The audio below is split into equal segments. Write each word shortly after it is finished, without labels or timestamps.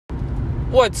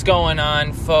What's going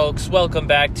on, folks? Welcome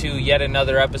back to yet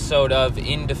another episode of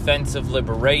In Defense of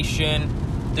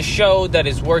Liberation, the show that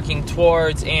is working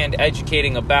towards and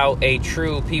educating about a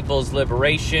true people's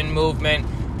liberation movement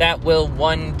that will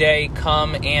one day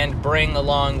come and bring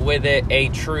along with it a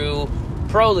true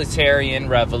proletarian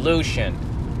revolution.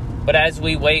 But as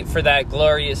we wait for that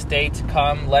glorious day to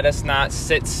come, let us not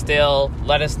sit still,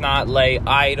 let us not lay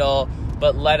idle,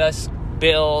 but let us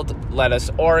build, let us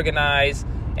organize,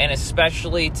 and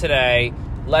especially today,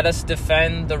 let us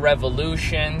defend the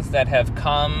revolutions that have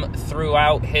come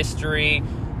throughout history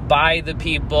by the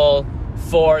people,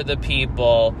 for the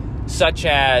people, such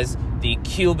as the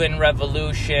Cuban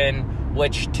Revolution,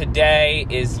 which today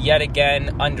is yet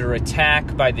again under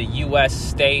attack by the U.S.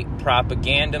 state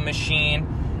propaganda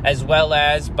machine, as well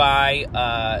as by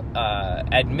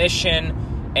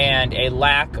admission and a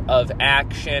lack of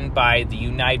action by the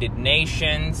United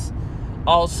Nations,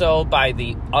 also by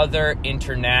the other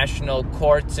international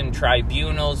courts and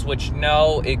tribunals which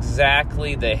know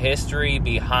exactly the history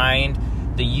behind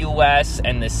the U.S.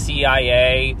 and the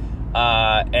CIA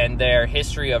and their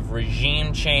history of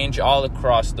regime change all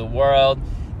across the world.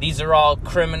 These are all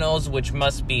criminals which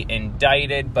must be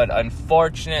indicted, but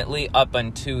unfortunately, up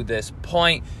until this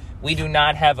point, we do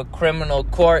not have a criminal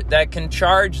court that can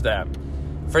charge them.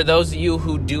 For those of you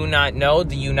who do not know,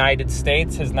 the United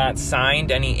States has not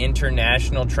signed any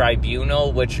international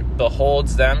tribunal which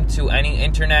beholds them to any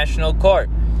international court.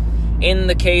 In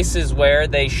the cases where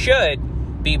they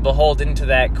should be beholden to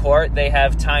that court, they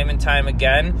have time and time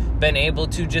again been able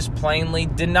to just plainly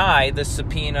deny the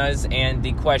subpoenas and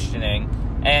the questioning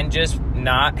and just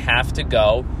not have to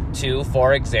go to,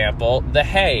 for example, The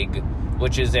Hague,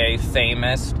 which is a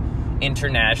famous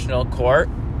international court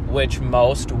which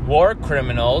most war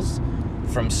criminals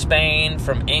from Spain,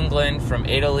 from England, from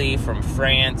Italy, from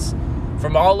France,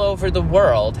 from all over the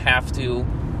world have to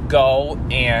go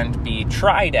and be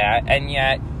tried at. And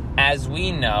yet, as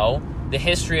we know, the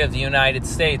history of the United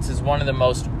States is one of the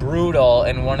most brutal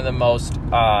and one of the most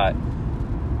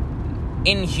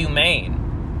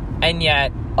inhumane. And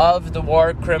yet, of the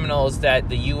war criminals that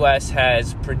the U.S.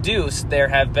 has produced, there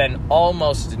have been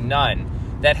almost none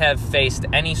that have faced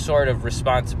any sort of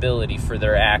responsibility for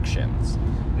their actions.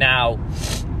 Now,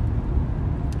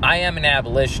 I am an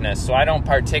abolitionist, so I don't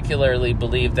particularly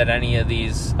believe that any of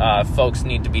these folks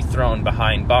need to be thrown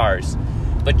behind bars.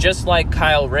 But just like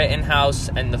Kyle Rittenhouse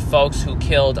and the folks who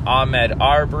killed Ahmaud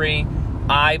Arbery,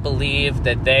 I believe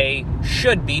that they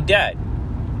should be dead.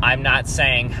 I'm not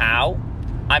saying how.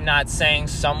 I'm not saying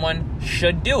someone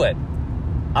should do it.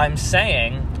 I'm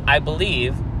saying I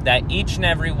believe that each and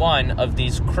every one of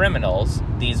these criminals,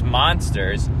 these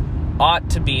monsters, ought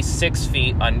to be 6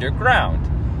 feet underground.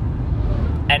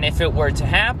 And if it were to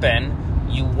happen,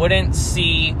 you wouldn't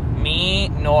see me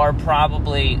nor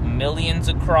probably millions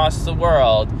across the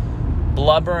world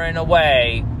blubbering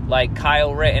away like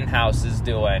Kyle Rittenhouse is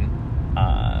doing.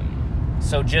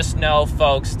 So just know,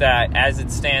 folks, that as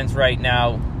it stands right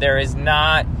now, there is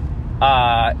not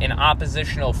an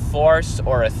oppositional force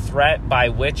or a threat by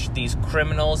which these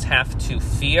criminals have to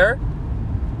fear.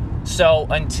 So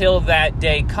until that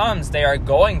day comes, they are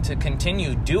going to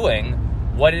continue doing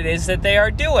what it is that they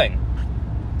are doing.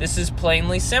 This is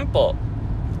plainly simple.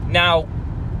 Now,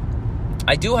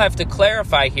 I do have to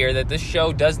clarify here that this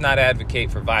show does not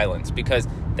advocate for violence because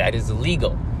that is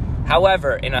illegal.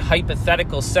 However, in a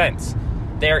hypothetical sense,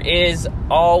 there is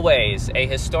always a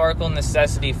historical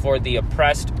necessity for the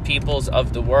oppressed peoples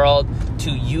of the world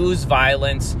to use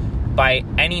violence by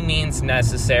any means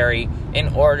necessary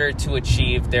in order to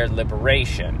achieve their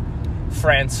liberation.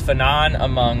 Frantz Fanon,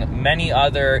 among many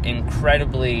other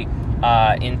incredibly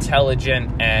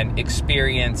intelligent and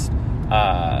experienced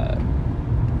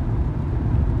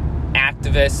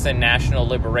activists and national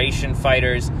liberation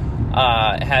fighters,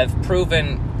 have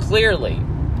proven clearly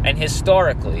and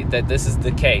historically that this is the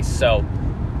case. So,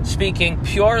 speaking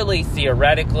purely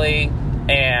theoretically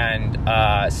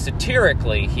and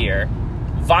satirically here,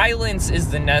 violence is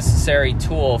the necessary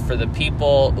tool for the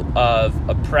people of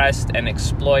oppressed and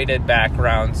exploited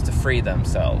backgrounds to free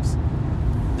themselves.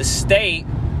 The state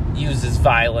uses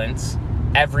violence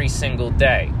every single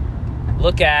day.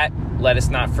 Look at, let us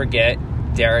not forget,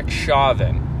 Derek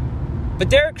Chauvin. But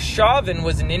Derek Chauvin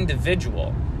was an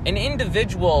individual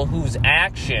whose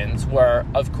actions were,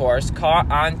 of course, caught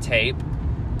on tape,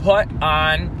 put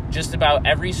on just about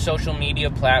every social media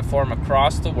platform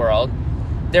across the world.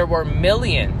 There were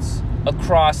millions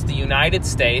across the United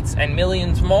States and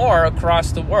millions more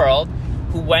across the world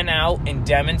who went out and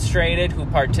demonstrated, who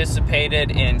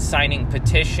participated in signing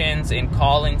petitions, in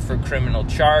calling for criminal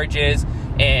charges,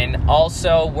 in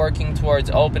also working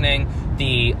towards opening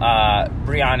the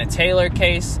Breonna Taylor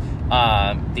case,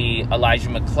 the Elijah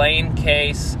McClain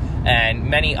case, and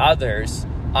many others,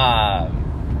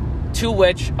 to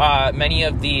which many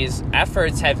of these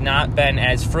efforts have not been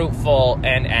as fruitful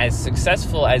and as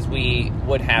successful as we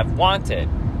would have wanted.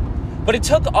 But it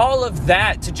took all of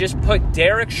that to just put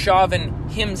Derek Chauvin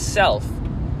himself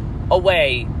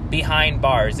away behind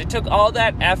bars. It took all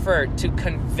that effort to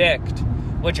convict,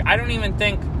 which I don't even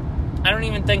think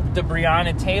the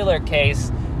Breonna Taylor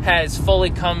case has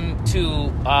fully come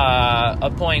to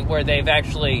a point where they've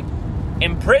actually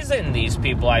imprisoned these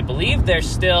people. I believe they're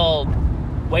still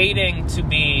waiting to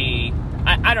be.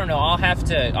 I don't know. I'll have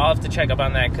to check up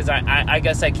on that, because I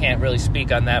guess I can't really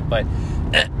speak on that. But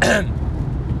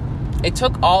it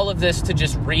took all of this to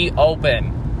just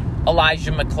reopen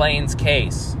Elijah McClain's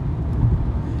case.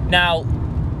 Now,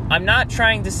 I'm not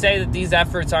trying to say that these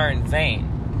efforts are in vain,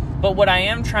 but what I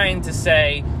am trying to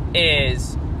say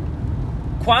is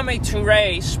Kwame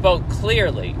Ture spoke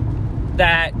clearly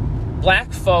that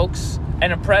black folks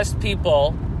and oppressed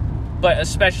people, but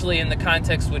especially in the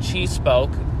context which he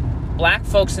spoke, black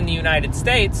folks in the United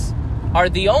States are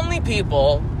the only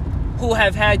people who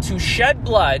have had to shed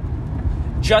blood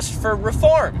just for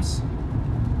reforms.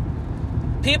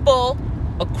 People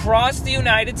across the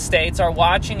United States are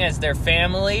watching as their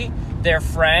family, their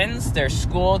friends, their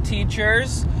school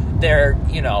teachers, their,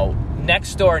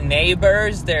 next door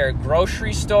neighbors, their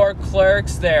grocery store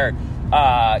clerks, their,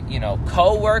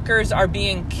 co-workers are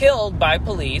being killed by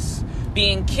police,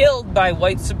 being killed by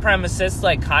white supremacists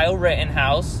like Kyle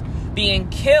Rittenhouse, being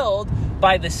killed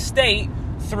by the state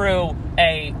through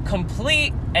a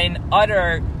complete and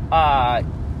utter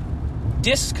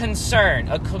disconcern,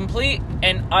 a complete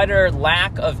and utter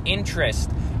lack of interest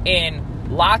in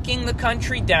locking the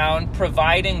country down,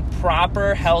 providing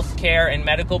proper health care and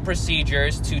medical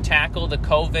procedures to tackle the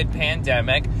COVID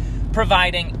pandemic,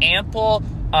 providing ample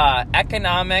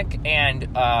economic and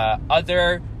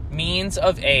other means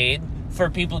of aid for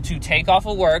people to take off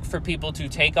of work, for people to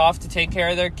take off to take care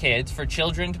of their kids, for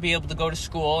children to be able to go to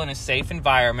school in a safe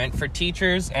environment, for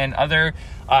teachers and other,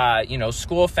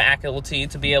 school faculty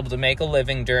to be able to make a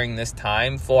living during this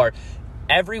time, for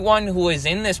everyone who is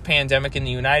in this pandemic in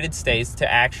the United States to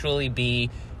actually be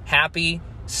happy,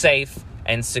 safe,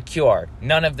 and secure.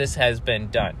 None of this has been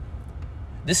done.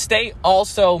 The state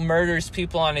also murders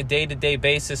people on a day-to-day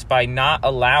basis by not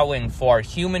allowing for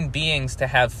human beings to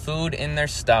have food in their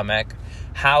stomach,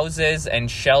 houses and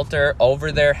shelter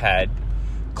over their head,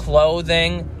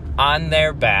 clothing on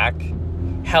their back,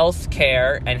 health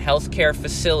care and healthcare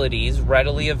facilities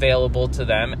readily available to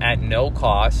them at no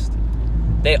cost.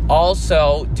 They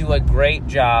also do a great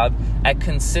job at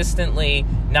consistently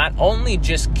not only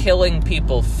just killing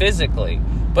people physically,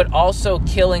 but also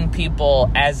killing people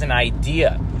as an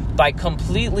idea by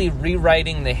completely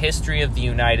rewriting the history of the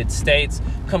United States,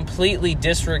 completely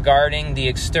disregarding the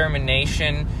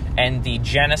extermination and the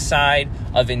genocide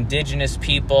of indigenous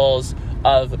peoples,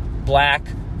 of black,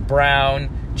 brown,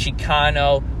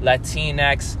 Chicano,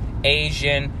 Latinx,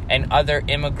 Asian, and other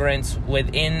immigrants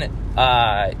within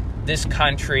this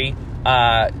country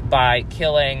by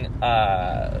killing,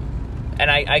 and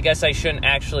I guess I shouldn't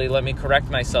actually, let me correct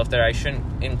myself there, I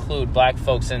shouldn't include black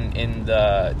folks in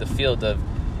the field of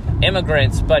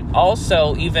immigrants, but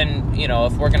also even,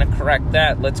 if we're going to correct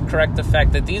that, let's correct the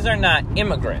fact that these are not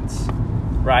immigrants,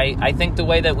 right? I think the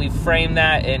way that we frame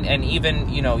that, and even,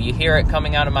 you hear it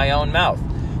coming out of my own mouth,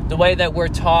 the way that we're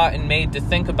taught and made to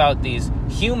think about these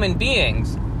human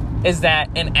beings is that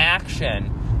an action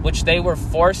which they were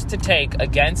forced to take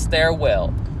against their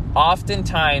will,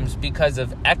 oftentimes because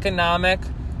of economic,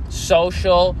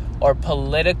 social, or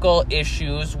political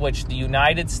issues which the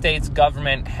United States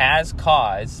government has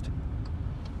caused,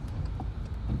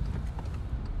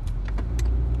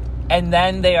 and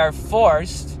then they are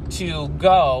forced to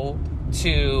go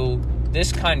to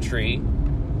this country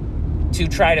to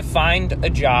try to find a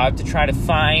job, to try to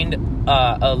find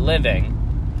a living,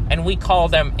 and we call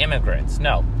them immigrants.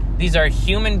 No, these are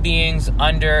human beings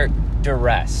under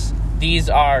duress. These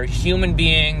are human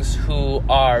beings who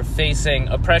are facing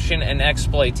oppression and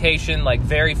exploitation like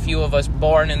very few of us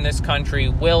born in this country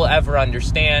will ever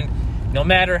understand, no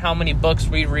matter how many books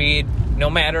we read, no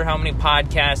matter how many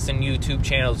podcasts and YouTube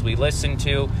channels we listen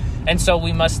to. And so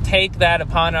we must take that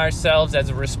upon ourselves as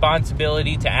a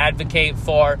responsibility to advocate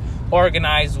for,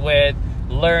 organize with,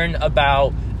 learn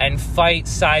about, and fight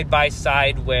side by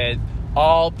side with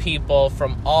all people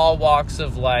from all walks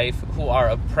of life who are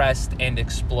oppressed and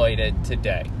exploited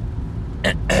today.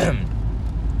 The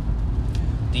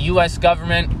U.S.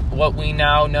 government, what we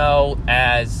now know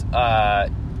as,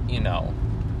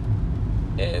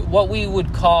 what we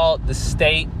would call the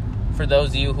state, for those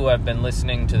of you who have been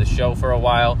listening to the show for a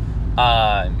while,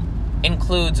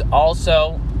 includes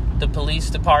also the police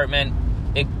department.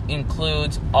 It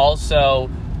includes also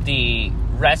the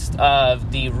rest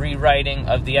of the rewriting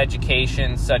of the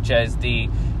education, such as the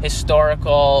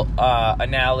historical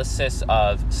analysis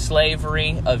of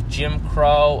slavery, of Jim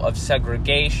Crow, of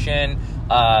segregation,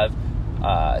 of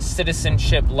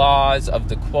citizenship laws, of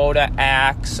the Quota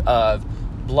Acts, of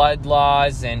blood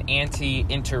laws and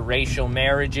anti-interracial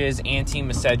marriages,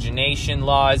 anti-miscegenation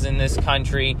laws in this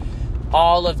country.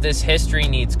 All of this history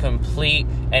needs complete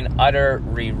and utter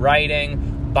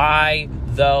rewriting by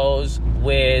those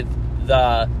with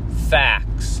the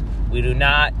facts. We do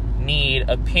not need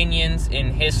opinions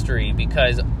in history,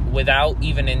 because without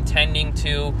even intending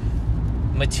to,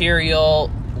 material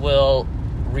will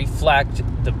reflect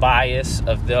the bias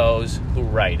of those who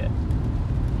write it.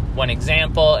 One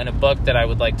example in a book that I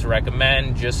would like to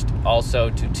recommend, just also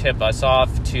to tip us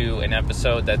off to an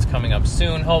episode that's coming up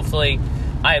soon, hopefully.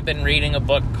 I have been reading a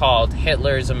book called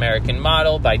Hitler's American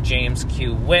Model by James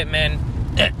Q. Whitman,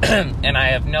 and I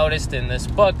have noticed in this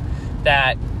book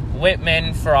that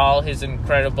Whitman, for all his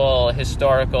incredible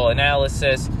historical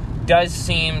analysis, does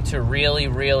seem to really,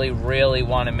 really, really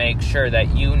want to make sure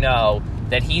that you know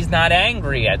that he's not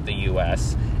angry at the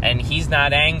U.S., and he's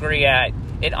not angry at,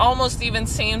 it almost even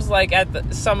seems like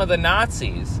at some of the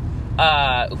Nazis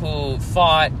who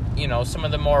fought, some of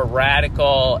the more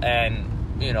radical and,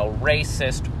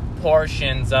 racist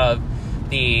portions of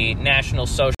the National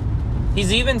Social.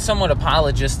 He's even somewhat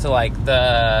apologist to,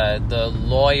 the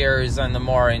lawyers on the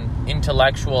more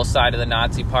intellectual side of the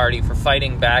Nazi Party for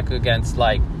fighting back against,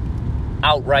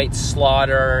 outright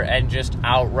slaughter and just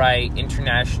outright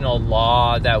international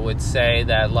law that would say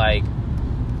that,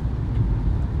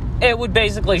 it would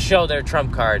basically show their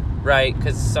trump card, right?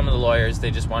 Because some of the lawyers,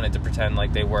 they just wanted to pretend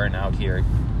like they weren't out here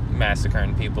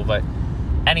massacring people. But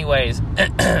anyways,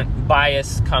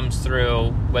 bias comes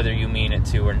through whether you mean it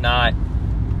to or not.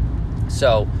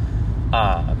 So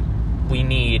we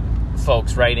need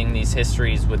folks writing these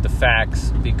histories with the facts,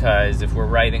 because if we're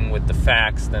writing with the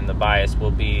facts, then the bias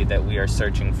will be that we are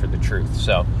searching for the truth.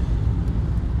 So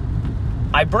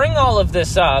I bring all of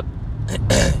this up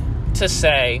to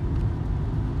say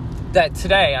that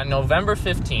today, on November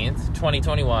 15th,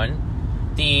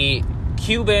 2021, the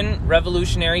Cuban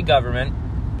revolutionary government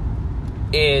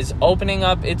is opening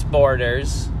up its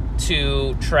borders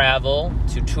to travel,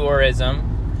 to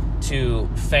tourism, to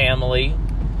family,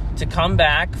 to come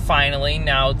back finally,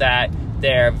 now that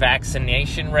their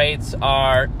vaccination rates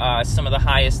are some of the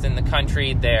highest in the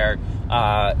country, their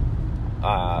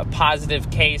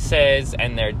positive cases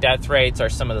and their death rates are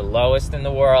some of the lowest in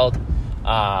the world.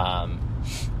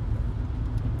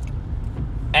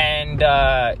 And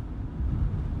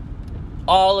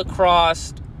all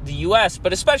across the U.S.,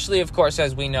 but especially, of course,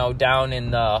 as we know, down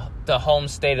in the home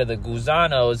state of the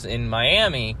Gusanos in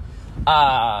Miami,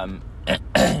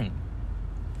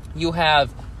 you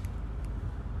have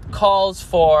calls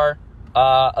for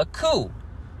a coup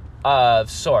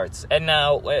of sorts. And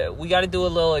now we got to do a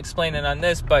little explaining on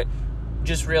this, but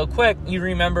just real quick, you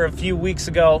remember a few weeks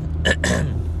ago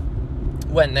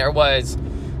when there was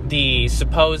the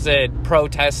supposed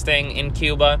protesting in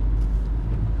Cuba?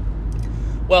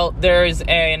 Well, there's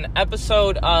an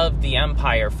episode of The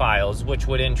Empire Files, which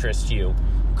would interest you,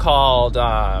 called,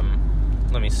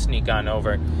 let me sneak on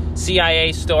over,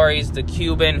 CIA Stories, The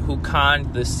Cuban Who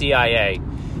Conned the CIA.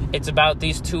 It's about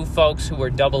these two folks who were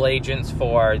double agents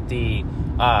for the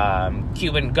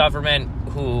Cuban government,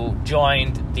 who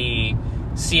joined the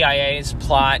CIA's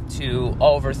plot to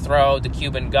overthrow the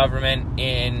Cuban government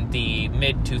in the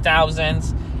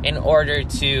mid-2000s in order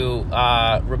to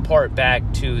report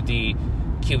back to the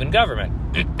Cuban government.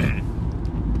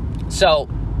 So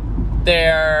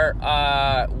there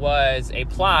was a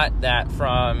plot that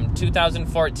from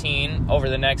 2014 over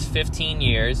the next 15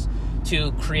 years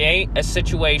to create a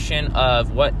situation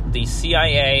of what the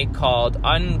CIA called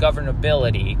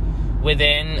ungovernability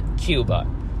within Cuba.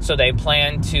 So they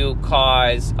plan to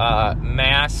cause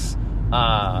mass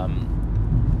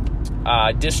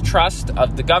distrust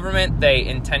of the government. They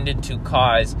intended to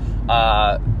cause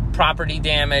property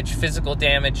damage, physical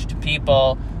damage to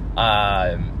people.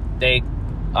 They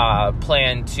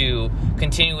plan to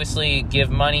continuously give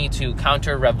money to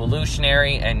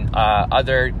counter-revolutionary and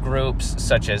other groups,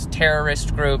 such as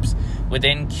terrorist groups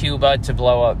within Cuba, to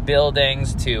blow up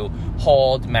buildings, to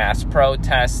hold mass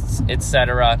protests,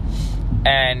 etc.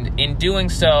 And in doing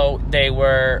so, they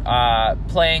were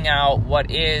playing out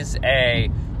what is a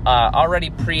already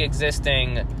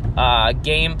pre-existing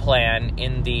game plan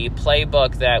in the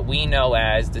playbook that we know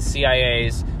as the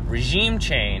CIA's regime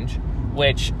change,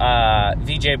 which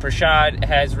Vijay Prashad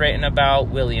has written about,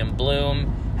 William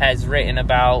Bloom has written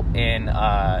about in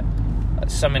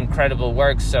some incredible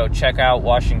works. So check out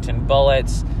Washington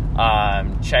Bullets.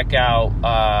 Check out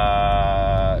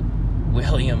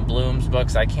William Bloom's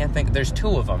books. I can't think, there's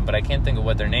two of them, but I can't think of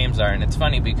what their names are. And it's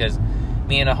funny because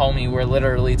me and a homie were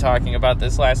literally talking about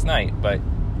this last night. But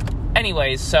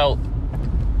anyways, so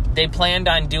they planned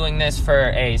on doing this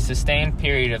for a sustained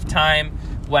period of time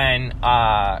when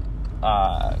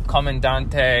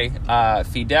Comandante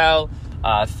Fidel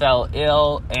fell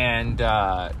ill and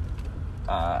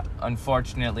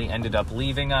unfortunately ended up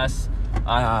leaving us.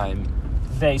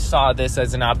 They saw this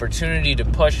as an opportunity to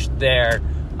push their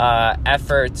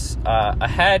efforts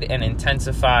ahead and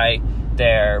intensify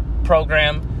their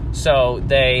program. So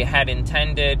they had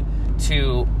intended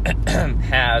to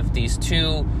have these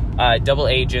two double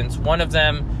agents. One of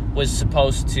them was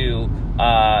supposed to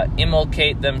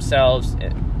immolate themselves,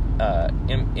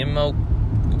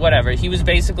 whatever. He was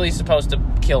basically supposed to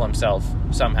kill himself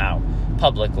somehow,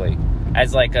 publicly,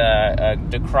 as like a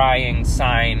decrying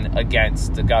sign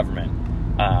against the government.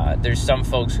 There's some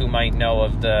folks who might know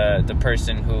of the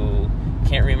person who,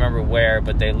 can't remember where,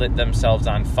 but they lit themselves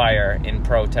on fire in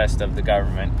protest of the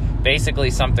government.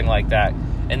 Basically something like that.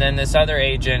 And then this other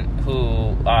agent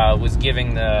who was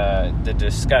giving the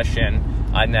discussion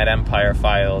on that Empire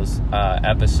Files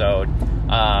episode,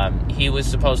 he was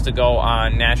supposed to go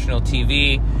on national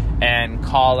TV and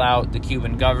call out the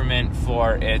Cuban government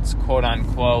for its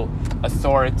quote-unquote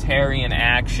authoritarian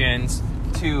actions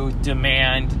to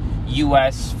demand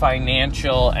U.S.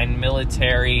 financial and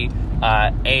military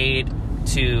aid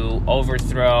to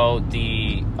overthrow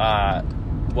the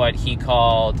what he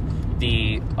called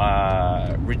the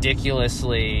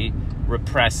ridiculously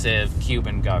repressive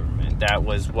Cuban government. That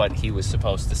was what he was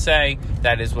supposed to say.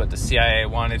 That is what the CIA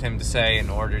wanted him to say in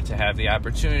order to have the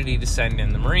opportunity to send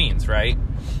in the Marines, right?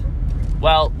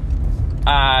 Well,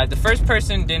 the first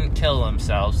person didn't kill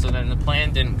himself, so then the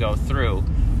plan didn't go through.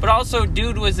 But also,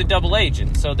 dude was a double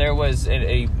agent, so there was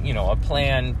a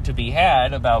plan to be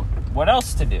had about what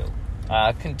else to do.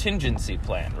 Contingency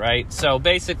plan, right? So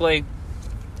basically,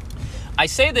 I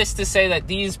say this to say that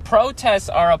these protests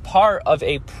are a part of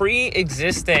a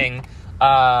pre-existing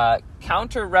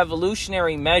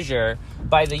counter-revolutionary measure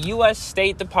by the U.S.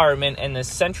 State Department and the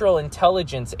Central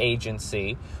Intelligence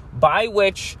Agency, by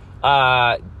which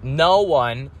no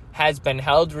one has been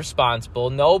held responsible.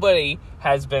 Nobody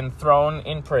has been thrown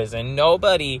in prison.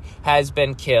 Nobody has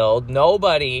been killed.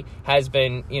 Nobody has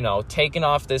been, taken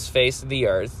off this face of the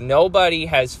earth. Nobody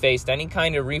has faced any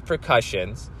kind of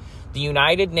repercussions. The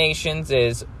United Nations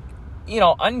is,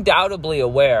 undoubtedly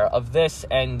aware of this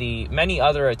and the many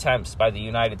other attempts by the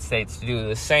United States to do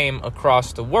the same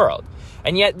across the world.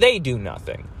 And yet they do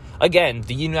nothing. Again,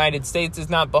 the United States is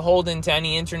not beholden to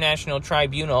any international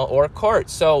tribunal or court.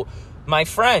 So, my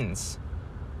friends,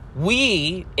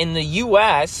 we in the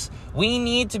U.S., we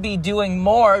need to be doing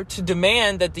more to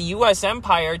demand that the U.S.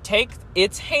 empire take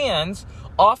its hands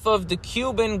off of the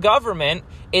Cuban government,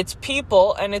 its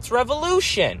people, and its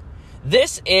revolution.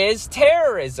 This is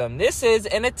terrorism. This is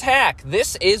an attack.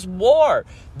 This is war.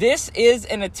 This is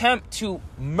an attempt to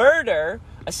murder,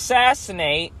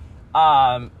 assassinate,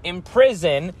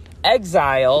 imprison,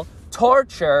 exile,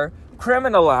 torture,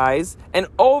 criminalize, and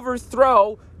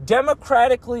overthrow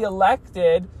democratically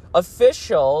elected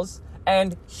officials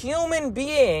and human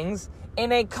beings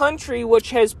in a country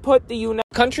which has put the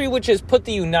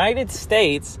United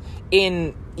States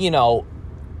in,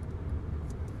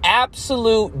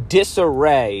 absolute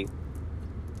disarray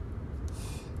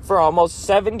for almost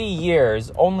 70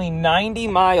 years, only 90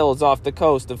 miles off the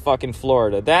coast of fucking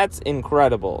Florida. That's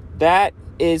incredible. That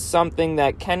is something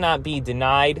that cannot be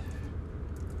denied.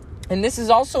 And this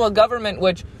is also a government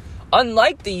which,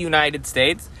 unlike the United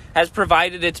States, has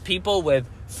provided its people with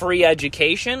free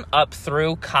education up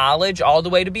through college all the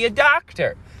way to be a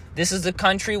doctor. This is a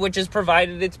country which has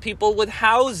provided its people with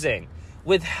housing,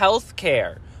 with health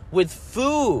care, with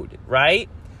food, right?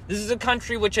 This is a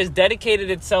country which has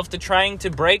dedicated itself to trying to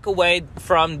break away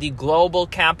from the global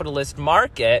capitalist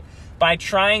market by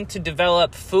trying to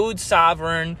develop food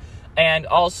sovereign and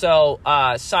also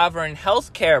sovereign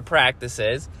healthcare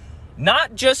practices,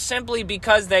 not just simply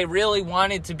because they really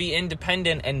wanted to be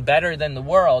independent and better than the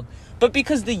world, but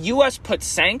because the U.S. put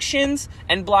sanctions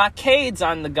and blockades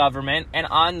on the government and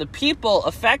on the people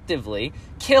effectively,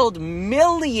 killed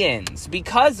millions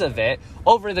because of it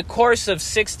over the course of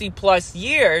 60 plus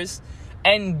years,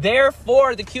 and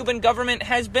therefore the Cuban government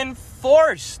has been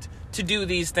forced to do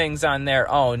these things on their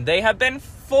own. They have been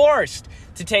forced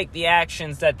to take the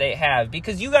actions that they have,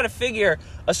 because you got to figure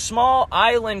a small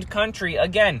island country,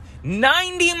 again,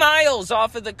 90 miles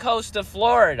off of the coast of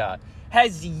Florida,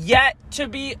 has yet to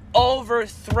be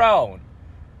overthrown.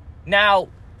 Now,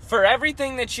 for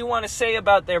everything that you want to say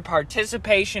about their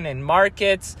participation in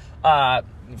markets,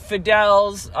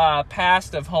 Fidel's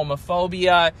past of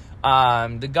homophobia,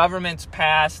 the government's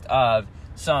past of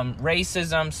some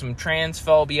racism, some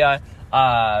transphobia,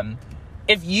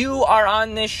 if you are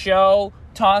on this show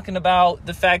talking about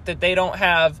the fact that they don't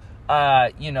have,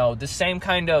 the same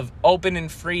kind of open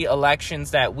and free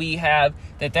elections that we have,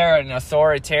 that they're an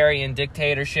authoritarian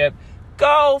dictatorship,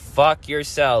 go fuck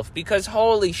yourself. Because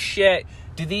holy shit,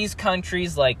 do these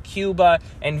countries like Cuba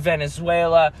and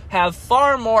Venezuela have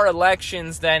far more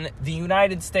elections than the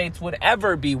United States would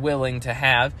ever be willing to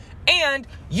have. And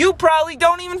you probably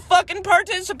don't even fucking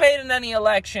participate in any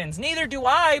elections. Neither do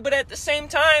I, but at the same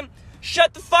time,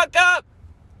 shut the fuck up.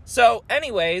 So,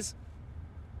 anyways,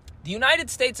 the United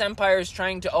States empire is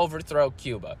trying to overthrow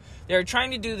Cuba. They're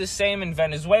trying to do the same in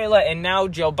Venezuela, and now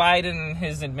Joe Biden and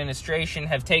his administration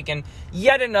have taken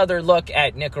yet another look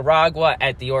at Nicaragua,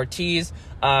 at the Ortiz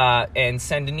and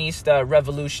Sandinista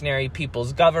Revolutionary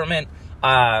People's Government.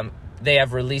 They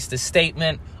have released a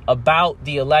statement about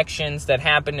the elections that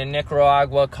happened in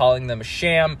Nicaragua, calling them a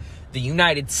sham. The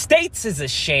United States is a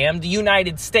sham. The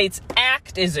United States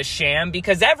Act is a sham,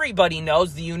 because everybody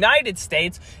knows the United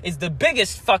States is the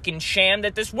biggest fucking sham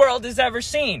that this world has ever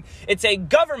seen. It's a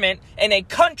government and a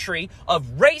country of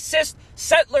racist,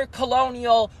 settler,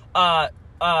 colonial,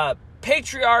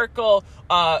 patriarchal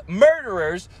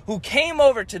murderers who came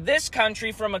over to this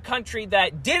country from a country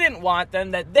that didn't want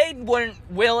them, that they weren't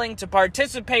willing to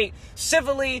participate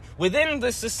civilly within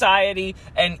the society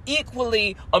and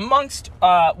equally amongst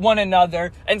one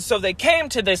another. And so they came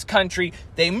to this country,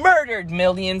 they murdered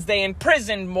millions, they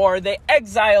imprisoned more, they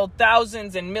exiled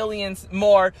thousands and millions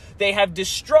more. They have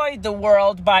destroyed the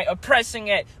world by oppressing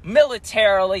it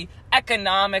militarily,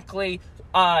 economically.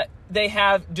 They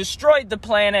have destroyed the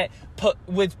planet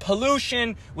with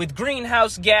pollution, with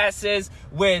greenhouse gases,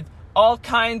 with all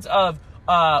kinds of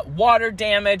water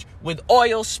damage, with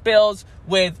oil spills,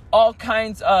 with all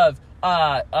kinds of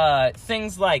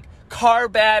things like car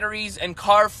batteries and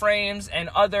car frames and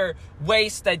other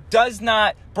waste that does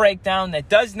not break down, that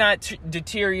does not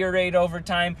deteriorate over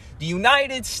time. The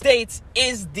United States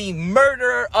is the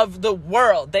murderer of the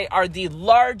world. They are the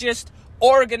largest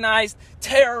organized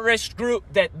terrorist group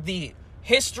that the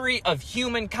history of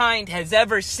humankind has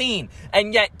ever seen.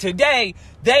 And yet today,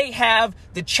 they have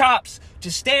the chops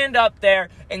to stand up there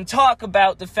and talk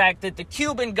about the fact that the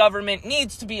Cuban government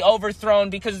needs to be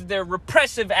overthrown because of their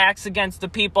repressive acts against the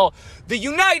people. The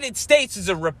United States is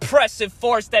a repressive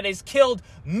force that has killed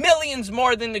millions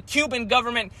more than the Cuban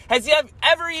government has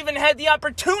ever even had the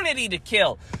opportunity to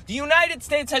kill. The United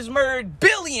States has murdered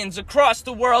billions across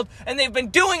the world, and they've been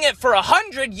doing it for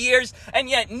 100 years, and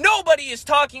yet nobody is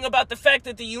talking about the fact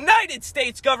that the United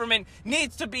States government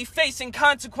needs to be facing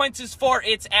consequences for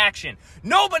its action.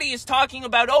 Nobody is talking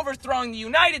about overthrowing the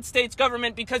United States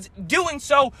government, because doing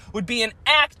so would be an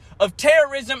act of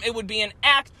terrorism. It would be an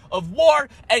act of war.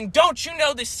 And don't you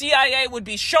know the CIA would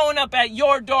be showing up at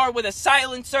your door with a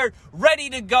silencer ready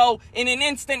to go in an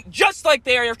instant, just like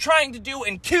they are trying to do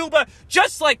in Cuba,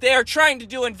 just like they are trying to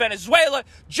do in Venezuela,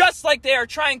 just like they are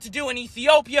trying to do in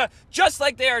Ethiopia, just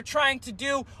like they are trying to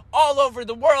do all over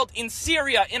the world, in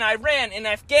Syria, in Iran, in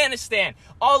Afghanistan,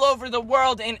 all over the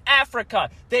world, in Africa.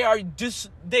 They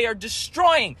are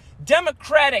destroying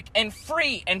democratic and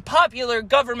free and popular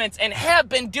governments, and have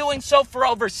been doing so for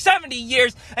over 70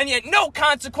 years, and yet no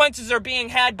consequences are being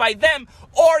had by them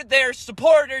or their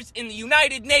supporters in the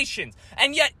United Nations.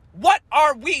 And yet, what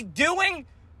are we doing?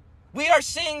 We are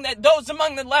seeing that those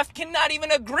among the left cannot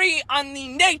even agree on the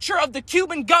nature of the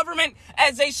Cuban government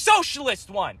as a socialist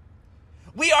one.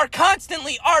 We are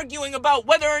constantly arguing about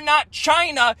whether or not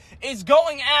China is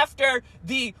going after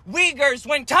the Uyghurs,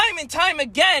 when time and time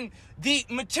again, the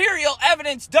material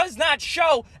evidence does not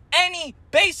show any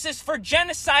basis for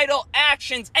genocidal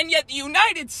actions. And yet the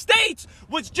United States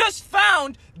was just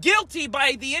found guilty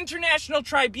by the International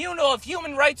Tribunal of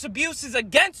Human Rights Abuses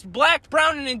against Black,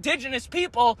 brown, and indigenous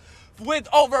people, with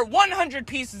over 100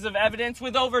 pieces of evidence,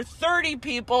 with over 30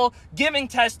 people giving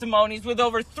testimonies, with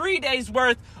over 3 days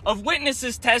worth of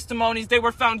witnesses' testimonies. They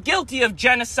were found guilty of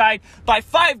genocide by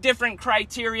 5 different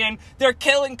criterion. They're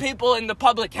killing people in the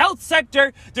public health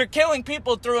sector. They're killing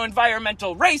people through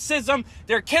environmental racism.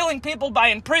 They're killing people by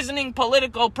imprisoning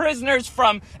political prisoners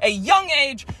from a young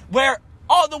age, where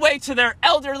all the way to their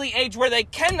elderly age where they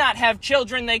cannot have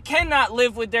children, they cannot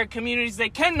live with their communities, they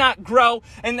cannot grow,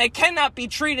 and they cannot be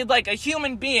treated like a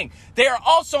human being. They are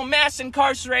also mass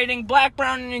incarcerating Black,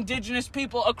 brown, and indigenous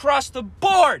people across the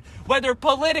board, whether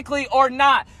politically or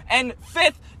not. And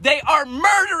fifth, they are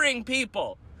murdering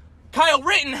people. Kyle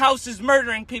Rittenhouse is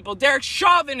murdering people. Derek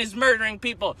Chauvin is murdering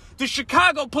people. The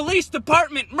Chicago Police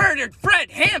Department murdered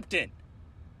Fred Hampton.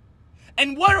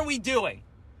 And what are we doing?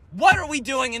 What are we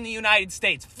doing in the United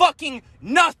States? Fucking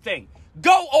nothing.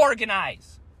 Go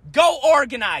organize. Go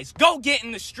organize. Go get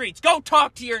in the streets. Go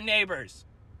talk to your neighbors.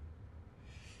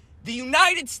 The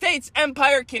United States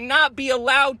empire cannot be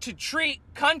allowed to treat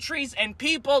countries and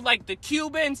people like the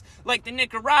Cubans, like the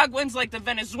Nicaraguans, like the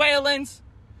Venezuelans,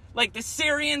 like the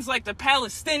Syrians, like the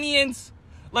Palestinians,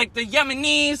 like the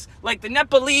Yemenis, like the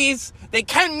Nepalese. They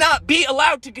cannot be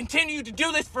allowed to continue to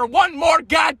do this for one more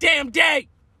goddamn day.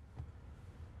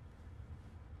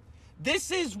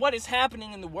 This is what is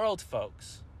happening in the world,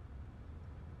 folks.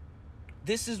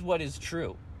 This is what is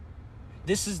true.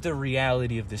 This is the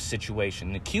reality of this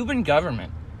situation. The Cuban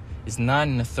government is not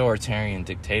an authoritarian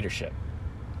dictatorship.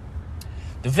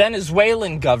 The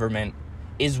Venezuelan government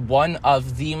is one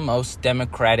of the most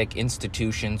democratic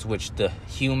institutions which the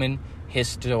human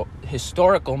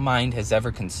historical mind has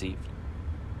ever conceived.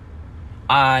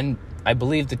 On, I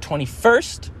believe, the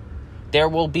 21st, there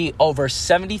will be over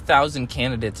 70,000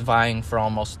 candidates vying for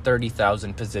almost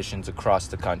 30,000 positions across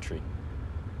the country.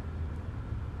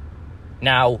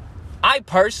 Now, I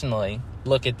personally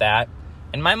look at that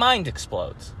and my mind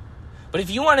explodes. But if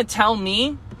you want to tell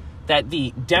me that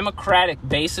the democratic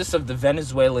basis of the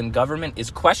Venezuelan government is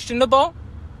questionable,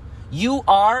 you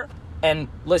are, and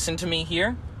listen to me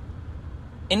here,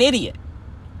 an idiot.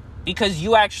 Because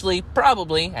you actually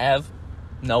probably have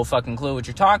no fucking clue what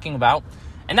you're talking about.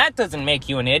 And that doesn't make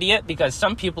you an idiot because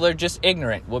some people are just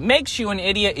ignorant. What makes you an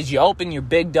idiot is you open your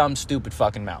big, dumb, stupid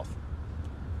fucking mouth.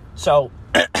 So,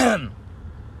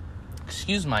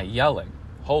 excuse my yelling.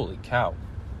 Holy cow.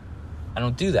 I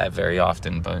don't do that very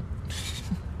often, but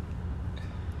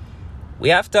we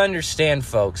have to understand,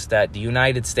 folks, that the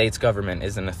United States government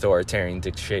is an authoritarian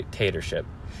dictatorship.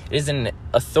 It is an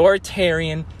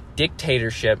authoritarian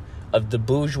dictatorship of the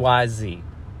bourgeoisie,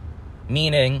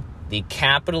 meaning the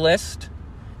capitalist,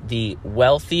 the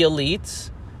wealthy elites,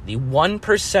 the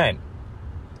 1%.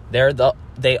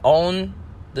 They own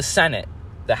the Senate,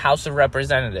 the House of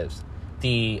Representatives,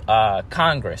 the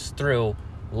Congress through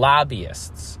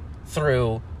lobbyists,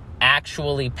 through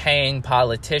actually paying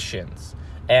politicians,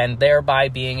 and thereby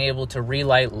being able to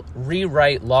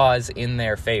rewrite laws in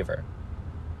their favor.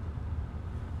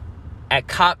 At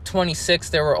COP26,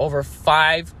 there were over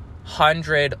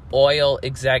 500 oil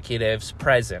executives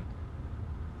present.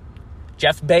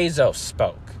 Jeff Bezos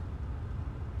spoke.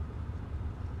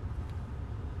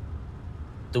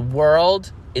 The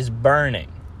world is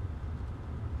burning.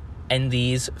 And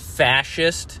these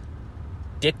fascist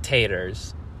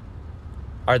dictators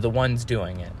are the ones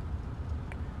doing it.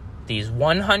 These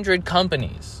 100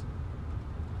 companies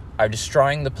are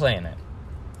destroying the planet.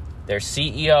 Their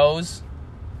CEOs,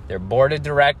 their board of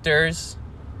directors,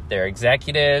 their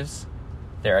executives,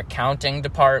 their accounting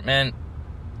department,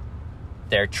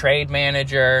 their trade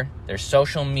manager, their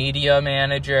social media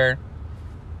manager,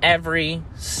 every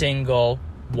single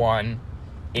one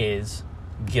is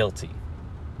guilty.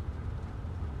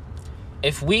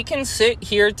 If we can sit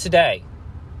here today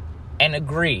and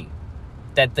agree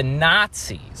that the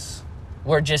Nazis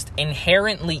were just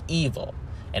inherently evil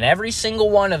and every single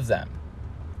one of them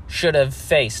should have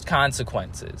faced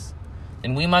consequences,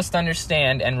 then we must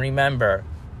understand and remember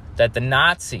that the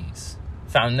Nazis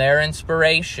found their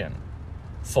inspiration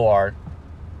for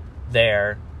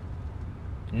their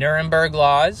Nuremberg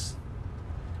laws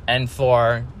and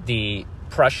for the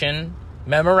Prussian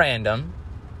memorandum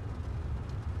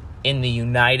in the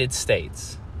United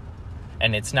States.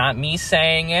 And it's not me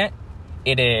saying it.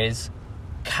 It is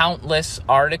countless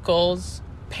articles,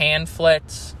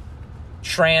 pamphlets,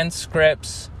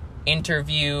 transcripts,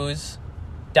 interviews,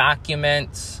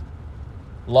 documents,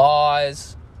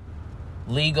 laws,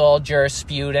 legal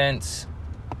jurisprudence,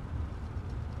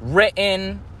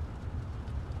 written,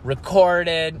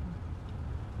 recorded,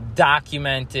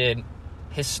 documented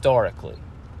historically.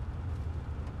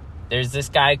 There's this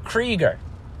guy, Krieger,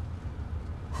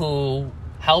 who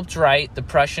helped write the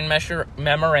Prussian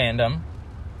memorandum,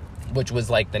 which was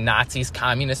like the Nazis'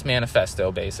 Communist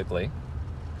Manifesto, basically,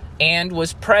 and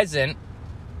was present,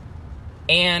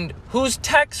 and whose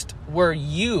texts were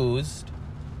used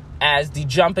as the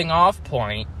jumping off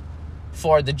point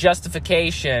for the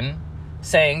justification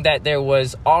saying that there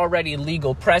was already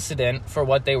legal precedent for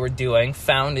what they were doing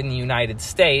found in the United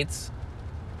States,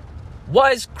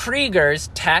 was Krieger's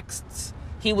texts.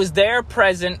 He was there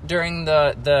present during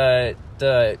the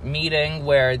meeting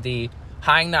where the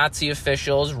high Nazi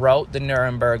officials wrote the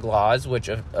Nuremberg Laws, which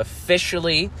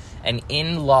officially and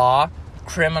in law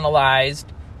criminalized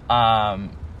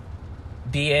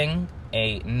being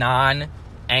a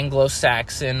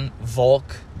non-Anglo-Saxon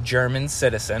Volk German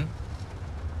citizen,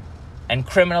 and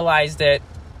criminalized it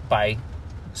by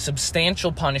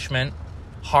substantial punishment,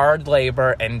 hard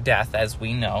labor, and death, as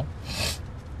we know.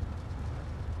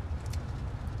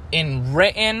 In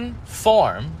written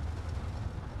form,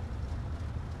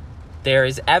 there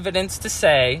is evidence to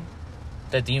say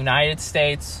that the United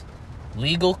States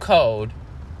legal code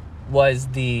was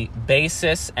the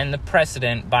basis and the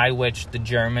precedent by which the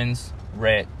Germans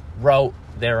wrote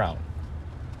their own.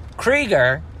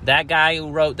 Krieger, that guy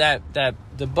who wrote the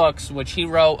books, which he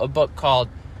wrote a book called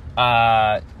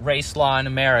Race Law in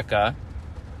America.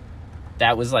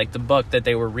 That was like the book that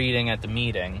they were reading at the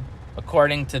meeting.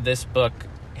 According to this book,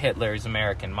 Hitler's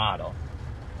American Model.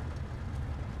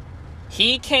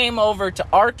 He came over to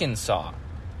Arkansas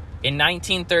in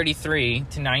 1933 to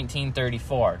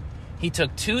 1934. He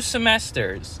took 2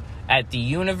 semesters at the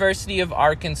University of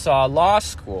Arkansas Law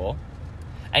School,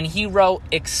 and he wrote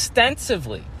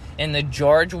extensively in the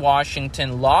George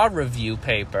Washington Law Review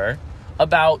paper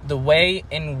about the way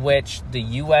in which the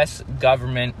U.S.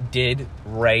 government did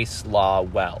race law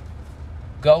well.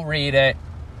 Go read it.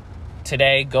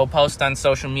 Today, go post on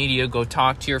social media, go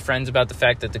talk to your friends about the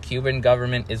fact that the Cuban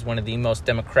government is one of the most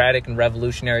democratic and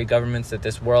revolutionary governments that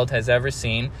this world has ever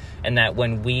seen, and that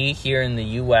when we here in the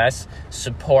U.S.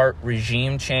 support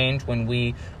regime change, when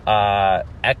we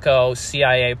echo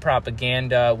CIA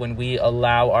propaganda, when we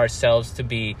allow ourselves to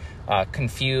be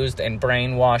confused and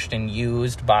brainwashed and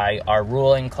used by our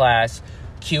ruling class,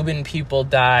 Cuban people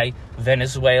die,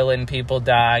 Venezuelan people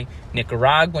die,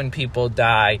 Nicaraguan people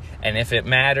die, and if it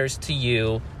matters to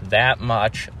you that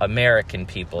much, American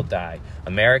people die.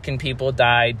 American people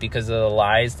died because of the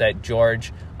lies that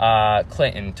George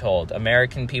Clinton told.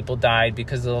 American people died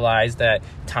because of the lies that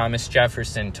Thomas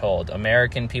Jefferson told.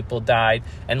 American people died,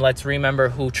 and let's remember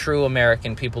who true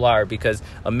American people are, because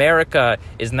America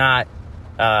is not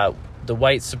the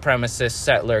white supremacist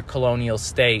settler colonial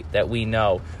state that we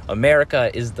know.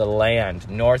 America is the land,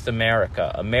 North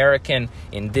America. American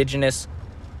indigenous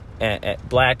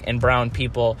black and brown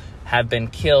people have been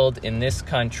killed in this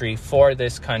country, for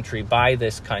this country, by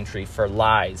this country, for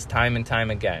lies, time and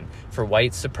time again, for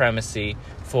white supremacy,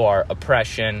 for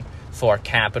oppression, for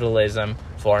capitalism,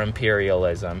 for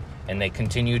imperialism, and they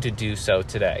continue to do so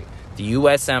today. The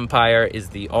U.S. empire is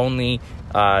the only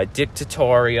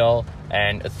dictatorial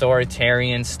and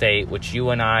authoritarian state which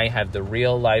you and I have the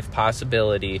real life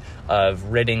possibility of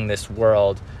ridding this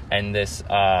world and this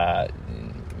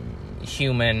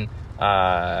human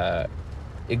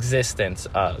existence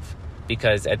of.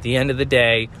 Because at the end of the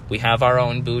day, we have our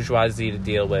own bourgeoisie to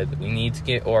deal with. We need to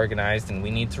get organized, and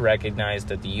we need to recognize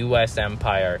that the U.S.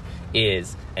 empire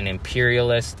is an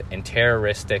imperialist and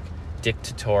terroristic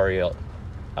dictatorial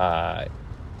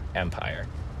empire.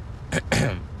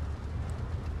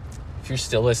 If you're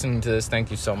still listening to this, thank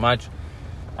you so much.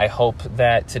 I hope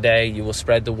that today you will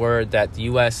spread the word that the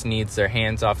U.S. needs their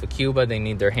hands off of Cuba, they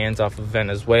need their hands off of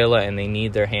Venezuela, and they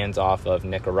need their hands off of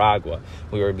Nicaragua.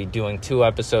 We will be doing 2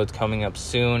 episodes coming up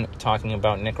soon talking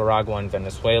about Nicaragua and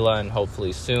Venezuela, and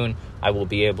hopefully soon I will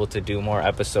be able to do more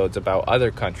episodes about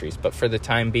other countries. But for the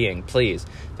time being, please,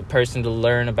 the person to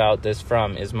learn about this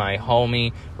from is my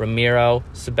homie Ramiro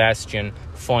Sebastian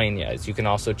Foynes. You can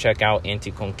also check out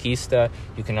Anticonquista.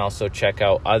 You can also check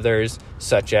out others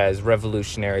such as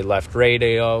Revolutionary Left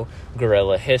Radio,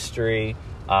 Guerrilla History,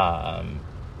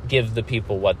 Give the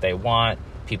People What They Want,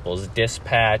 People's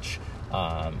Dispatch,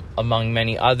 among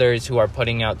many others who are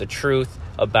putting out the truth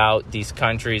about these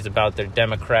countries, about their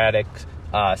democratic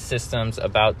systems,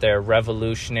 about their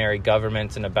revolutionary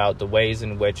governments, and about the ways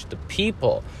in which the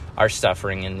people are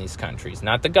suffering in these countries,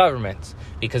 not the governments,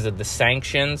 because of the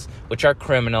sanctions, which are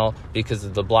criminal, because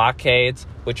of the blockades,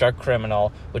 which are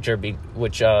criminal,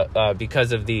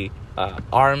 because of the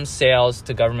arms sales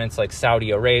to governments like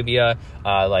Saudi Arabia,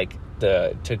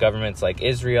 to governments like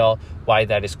Israel, why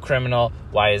that is criminal,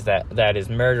 why is that is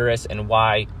murderous, and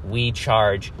why we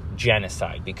charge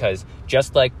genocide. Because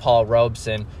just like Paul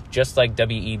Robeson, just like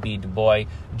W.E.B. Du Bois,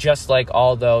 just like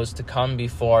all those to come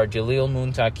before Jalil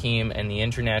Muntaqim and the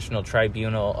International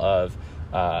Tribunal of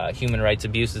Human Rights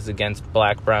Abuses against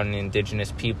Black, Brown, and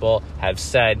Indigenous people have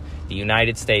said, the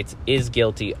United States is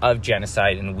guilty of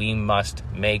genocide, and we must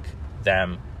make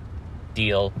them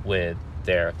deal with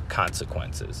their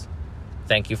consequences.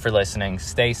 Thank you for listening.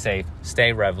 Stay safe.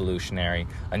 Stay revolutionary.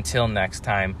 Until next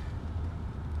time,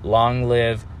 long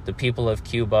live the people of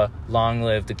Cuba. Long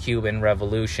live the Cuban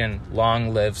Revolution.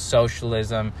 Long live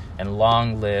socialism. And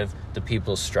long live the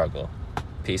people's struggle.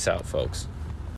 Peace out, folks.